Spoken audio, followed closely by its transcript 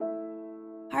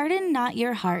Harden not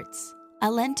your hearts, a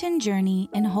Lenten journey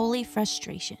in holy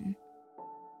frustration.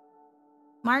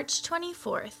 March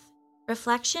 24th,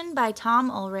 reflection by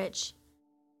Tom Ulrich,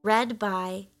 read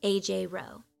by A.J.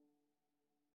 Rowe.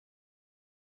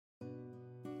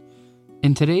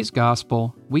 In today's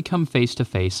Gospel, we come face to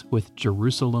face with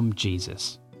Jerusalem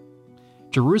Jesus.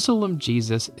 Jerusalem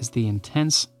Jesus is the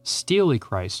intense, steely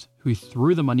Christ who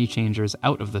threw the money changers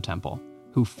out of the temple,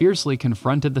 who fiercely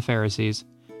confronted the Pharisees,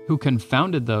 who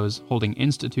confounded those holding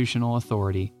institutional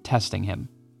authority, testing him.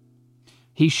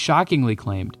 He shockingly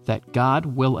claimed that God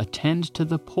will attend to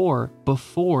the poor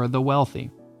before the wealthy.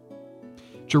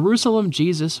 Jerusalem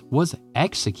Jesus was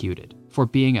executed for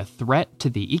being a threat to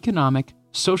the economic,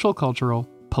 social, cultural,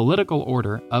 political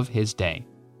order of his day.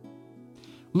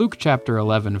 Luke chapter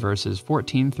 11 verses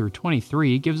 14 through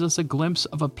 23 gives us a glimpse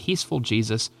of a peaceful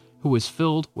Jesus who was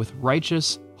filled with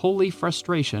righteous, holy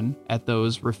frustration at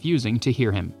those refusing to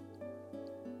hear him.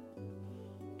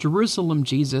 Jerusalem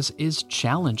Jesus is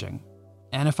challenging,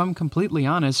 and if I'm completely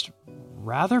honest,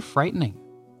 rather frightening.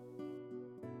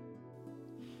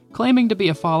 Claiming to be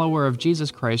a follower of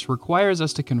Jesus Christ requires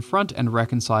us to confront and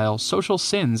reconcile social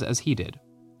sins as he did,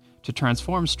 to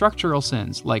transform structural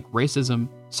sins like racism,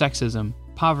 sexism,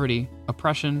 poverty,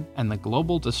 oppression, and the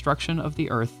global destruction of the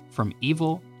earth from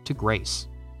evil to grace.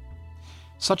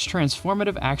 Such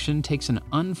transformative action takes an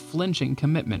unflinching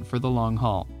commitment for the long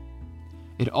haul.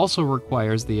 It also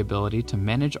requires the ability to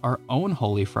manage our own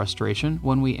holy frustration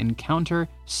when we encounter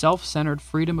self-centered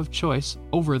freedom of choice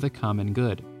over the common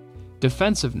good,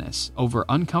 defensiveness over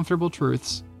uncomfortable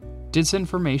truths,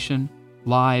 disinformation,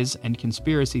 lies, and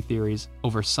conspiracy theories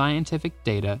over scientific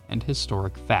data and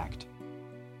historic fact.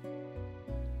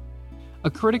 A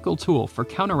critical tool for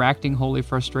counteracting holy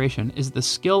frustration is the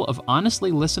skill of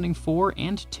honestly listening for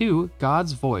and to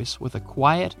God's voice with a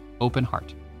quiet, open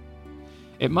heart.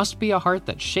 It must be a heart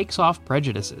that shakes off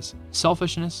prejudices,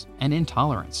 selfishness, and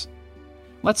intolerance.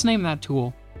 Let's name that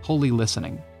tool holy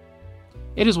listening.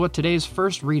 It is what today's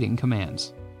first reading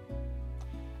commands.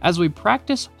 As we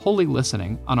practice holy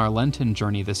listening on our Lenten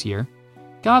journey this year,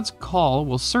 God's call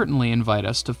will certainly invite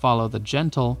us to follow the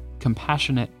gentle,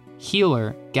 compassionate,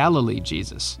 healer Galilee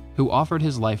Jesus who offered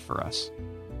his life for us.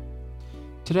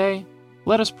 Today,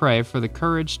 let us pray for the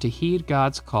courage to heed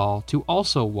God's call to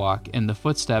also walk in the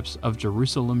footsteps of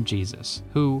Jerusalem Jesus,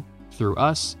 who, through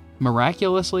us,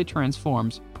 miraculously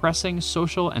transforms pressing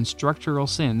social and structural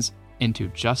sins into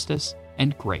justice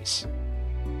and grace.